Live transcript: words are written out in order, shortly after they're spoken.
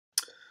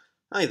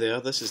Hi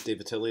there, this is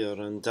David Hillier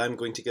and I'm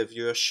going to give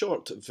you a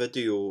short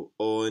video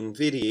on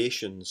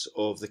variations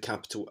of the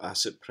capital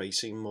asset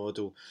pricing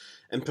model.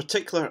 In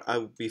particular, I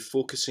will be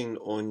focusing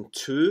on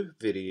two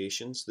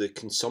variations, the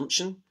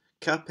consumption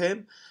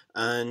CAPM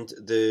and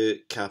the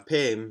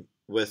CAPM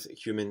with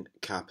human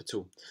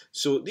capital.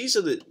 So these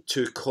are the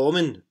two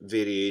common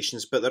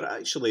variations, but there are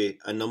actually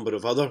a number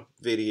of other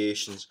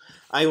variations.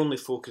 I only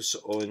focus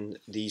on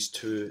these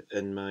two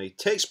in my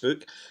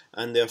textbook,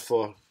 and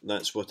therefore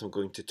that's what I'm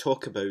going to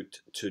talk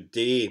about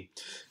today.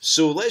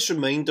 So let's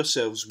remind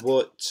ourselves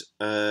what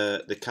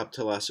the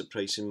capital asset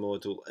pricing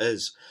model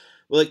is.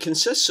 Well, it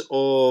consists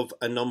of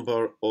a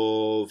number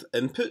of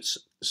inputs.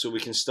 So we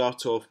can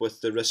start off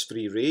with the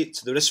risk-free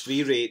rate. The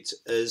risk-free rate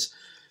is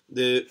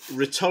the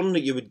return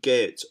that you would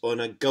get on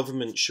a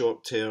government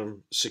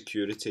short-term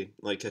security,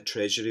 like a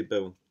treasury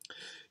bill.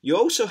 You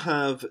also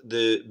have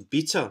the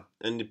beta,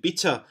 and the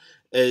beta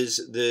is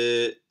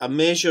a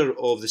measure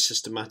of the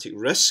systematic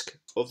risk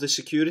of the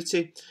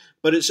security,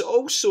 but it's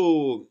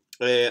also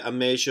a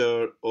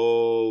measure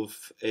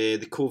of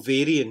the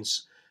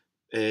covariance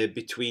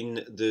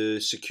between the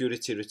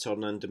security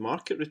return and the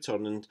market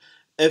return. And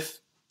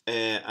if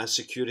a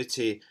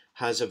security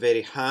has a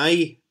very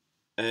high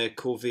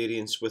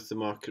covariance with the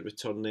market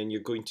return, then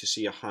you're going to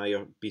see a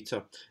higher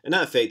beta. And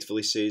that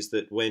effectively says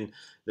that when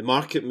the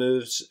market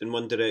moves in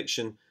one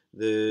direction,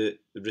 the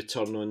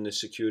return on the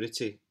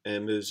security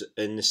moves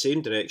in the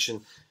same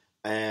direction,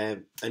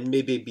 and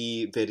maybe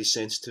be very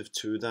sensitive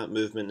to that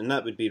movement, and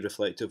that would be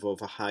reflective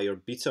of a higher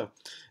beta.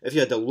 If you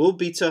had a low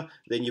beta,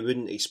 then you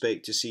wouldn't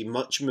expect to see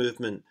much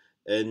movement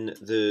in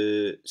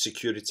the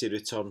security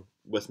return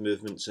with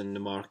movements in the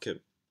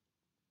market.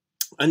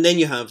 And then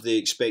you have the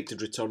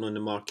expected return on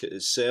the market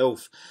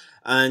itself.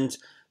 And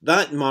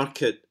that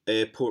market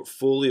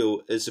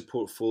portfolio is a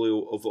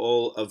portfolio of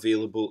all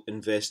available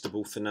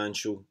investable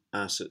financial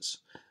assets.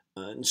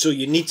 And so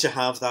you need to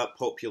have that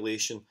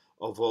population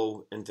of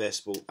all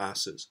investable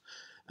assets.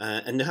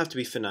 And they have to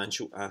be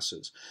financial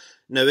assets.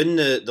 Now, in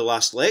the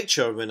last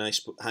lecture, when I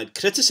had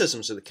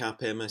criticisms of the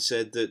CAPM, I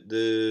said that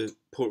the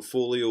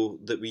portfolio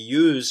that we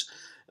use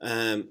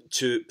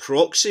to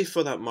proxy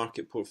for that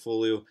market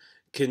portfolio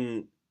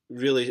can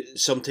really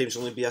sometimes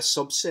only be a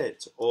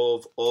subset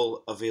of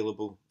all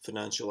available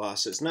financial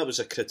assets. And that was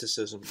a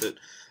criticism, but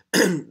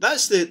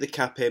that's the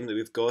CAPM that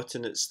we've got,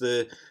 and it's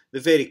the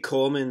very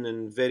common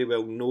and very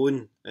well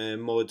known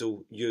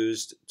model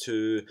used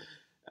to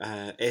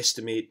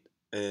estimate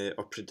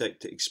or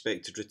predict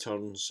expected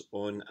returns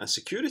on a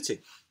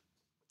security.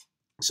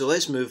 So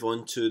let's move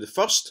on to the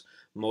first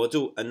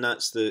model, and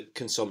that's the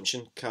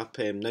consumption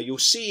CAPM. Now you'll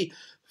see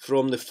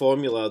from the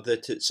formula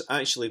that it's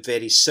actually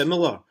very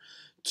similar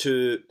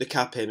to the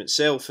CAPM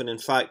itself, and in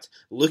fact,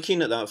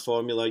 looking at that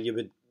formula,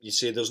 you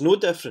say there's no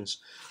difference.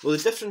 Well,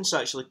 the difference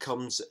actually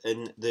comes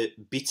in the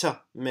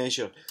beta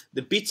measure.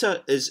 The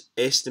beta is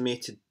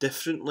estimated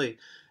differently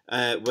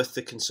with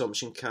the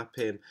consumption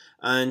CAPM,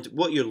 and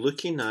what you're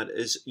looking at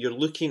is you're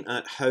looking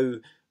at how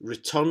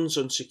returns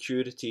on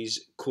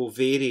securities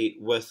covary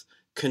with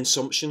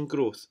consumption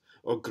growth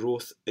or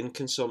growth in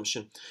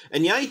consumption.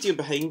 And the idea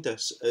behind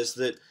this is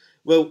that,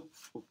 well,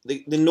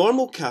 the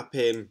normal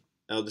CAPM,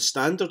 the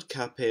standard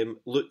CAPM,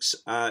 looks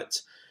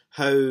at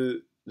how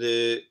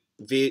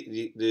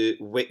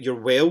your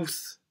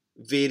wealth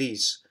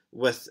varies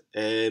with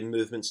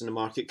movements in the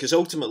market, because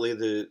ultimately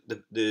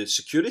the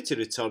security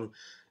return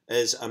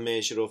is a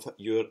measure of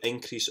your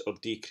increase or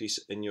decrease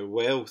in your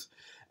wealth.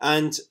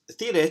 And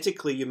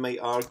theoretically, you might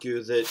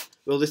argue that,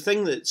 well, the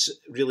thing that's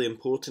really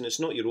important is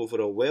not your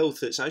overall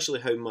wealth, it's actually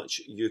how much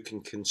you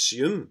can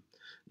consume.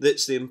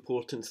 That's the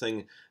important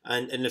thing,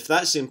 and if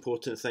that's the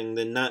important thing,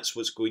 then that's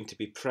what's going to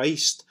be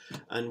priced.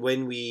 And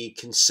when we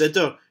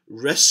consider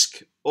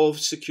risk of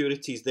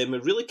securities, then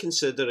we're really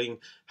considering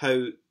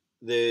how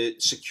the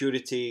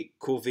security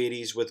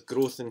co-varies with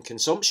growth in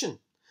consumption,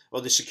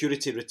 or the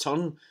security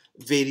return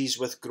varies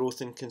with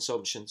growth in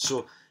consumption.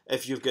 So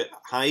if you've got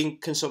high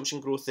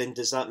consumption growth, then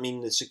does that mean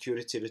the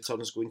security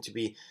return is going to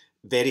be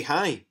very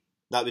high?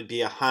 That would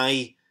be a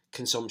high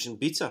consumption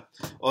beta.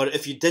 Or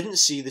if you didn't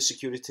see the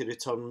security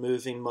return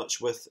moving much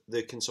with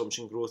the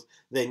consumption growth,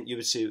 then you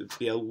would say it would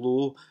be a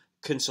low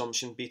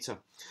consumption beta.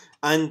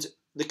 And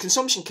the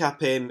consumption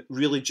CAPM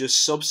really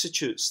just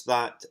substitutes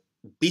that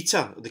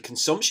beta, the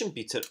consumption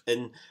beta,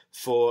 in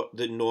for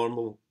the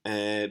normal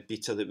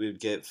beta that we would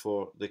get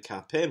for the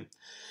CAPM.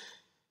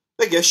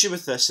 Big issue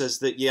with this is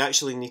that you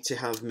actually need to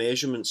have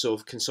measurements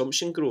of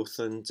consumption growth,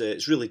 and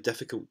it's really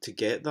difficult to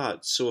get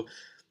that. So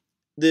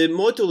the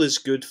model is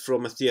good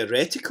from a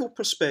theoretical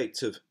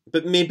perspective,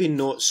 but maybe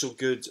not so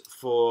good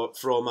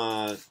from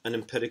an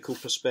empirical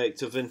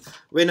perspective. And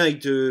when I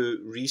do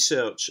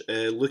research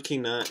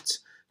looking at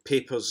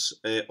papers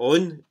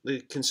on the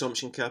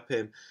consumption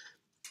CAPM,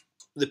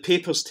 the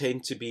papers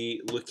tend to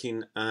be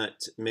looking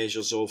at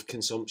measures of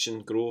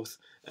consumption growth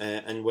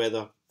and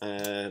whether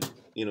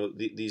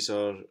these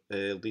are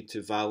lead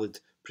to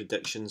valid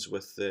predictions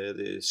with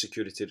the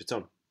security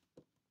return.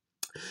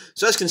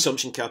 So that's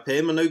consumption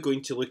CAPM. We're now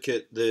going to look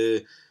at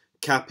the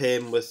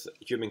CAPM with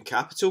human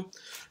capital.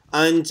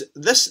 And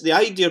the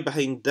idea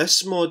behind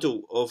this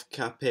model of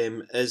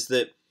CAPM is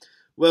that,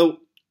 well,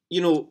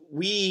 you know,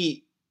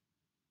 with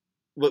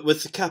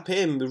the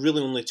CAPM, we're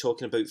really only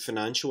talking about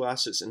financial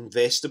assets,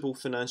 investable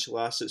financial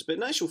assets. But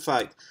in actual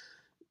fact,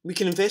 we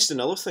can invest in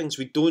other things.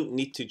 We don't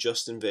need to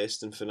just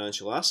invest in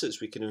financial assets.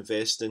 We can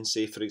invest in,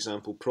 say, for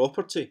example,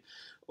 property,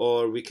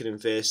 or we can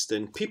invest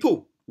in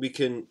people. We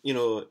can, you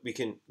know, we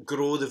can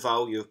grow the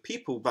value of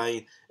people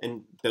by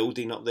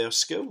building up their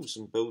skills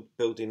and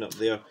building up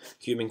their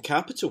human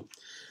capital.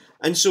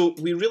 And so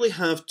we really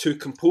have two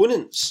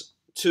components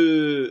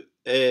to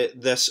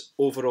this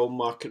overall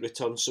market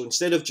return. So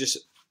instead of just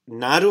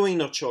narrowing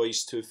our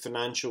choice to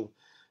financial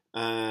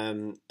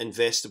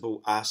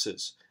investable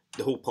assets,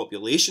 the whole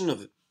population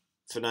of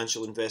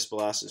financial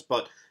investable assets,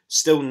 but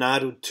still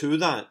narrowed to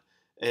that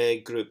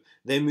group,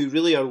 then we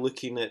really are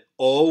looking at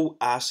all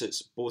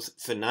assets, both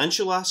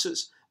financial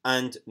assets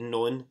and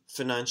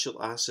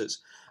non-financial assets.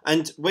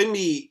 And when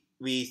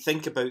we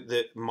think about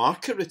the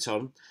market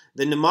return,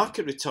 then the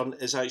market return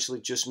is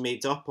actually just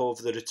made up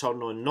of the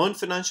return on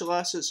non-financial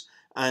assets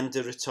and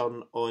the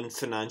return on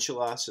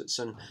financial assets.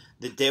 And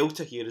the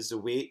delta here is the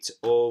weight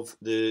of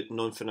the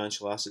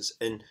non-financial assets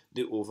in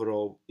the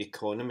overall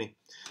economy.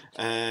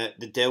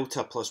 The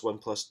delta plus 1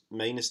 plus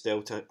minus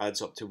delta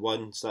adds up to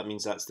 1, so that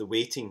means that's the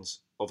weightings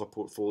of a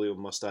portfolio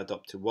must add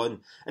up to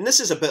 1. And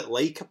this is a bit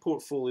like a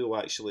portfolio,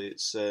 actually.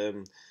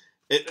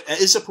 It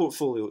is a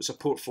portfolio. It's a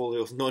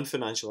portfolio of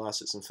non-financial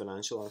assets and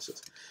financial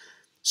assets.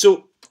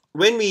 So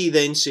when we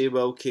then say,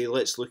 well, okay,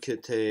 let's look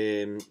at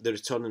the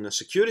return on a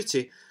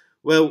security,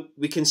 well,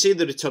 we can say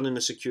the return on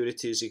a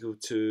security is equal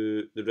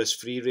to the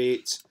risk-free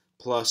rate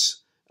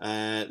plus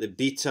the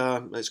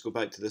beta. Let's go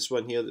back to this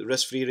one here. The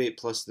risk-free rate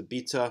plus the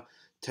beta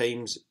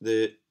times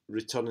the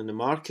return in the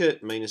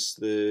market minus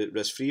the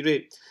risk-free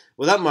rate.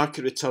 Well, that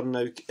market return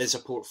now is a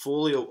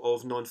portfolio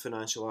of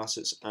non-financial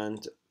assets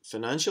and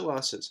financial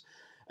assets.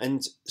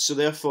 And so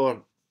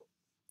therefore,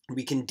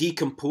 we can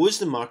decompose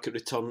the market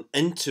return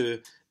into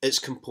its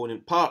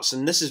component parts.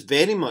 And this is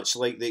very much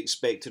like the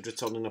expected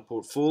return in a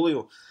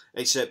portfolio,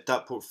 except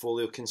that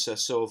portfolio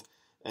consists of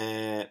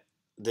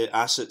the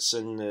assets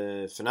in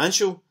the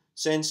financial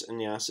sense and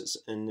the assets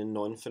in the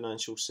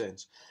non-financial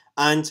sense.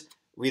 And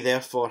we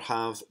therefore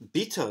have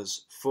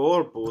betas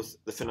for both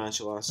the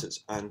financial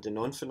assets and the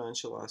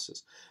non-financial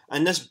assets.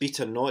 And this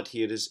beta naught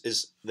here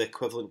is the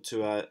equivalent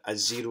to a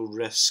zero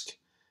risk,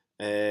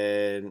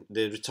 the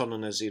return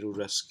on a zero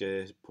risk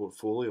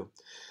portfolio.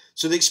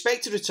 So the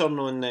expected return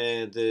on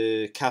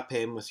the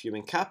CAPM with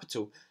human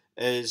capital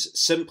is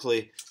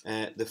simply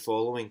the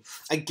following.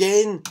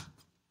 Again,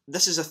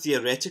 this is a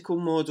theoretical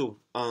model.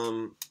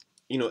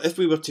 You know, if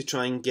we were to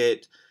try and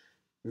get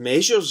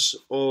measures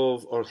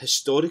of or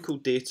historical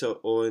data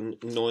on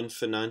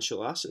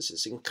non-financial assets,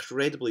 it's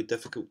incredibly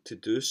difficult to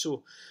do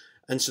so,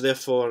 and so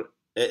therefore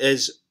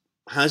it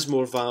has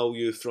more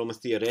value from a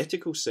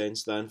theoretical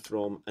sense than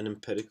from an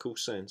empirical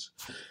sense.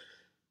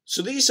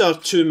 So these are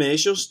two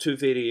measures, two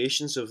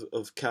variations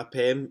of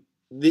CAPM.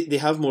 They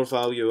have more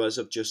value, as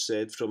I've just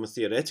said, from a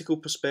theoretical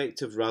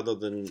perspective rather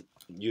than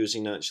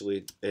using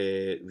actually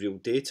real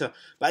data.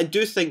 But I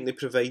do think they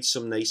provide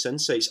some nice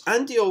insights,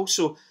 and they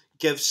also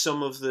give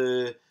some of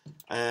the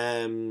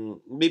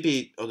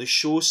they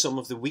show some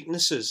of the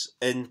weaknesses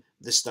in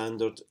the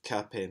standard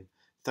CAPM.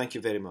 Thank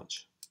you very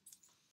much.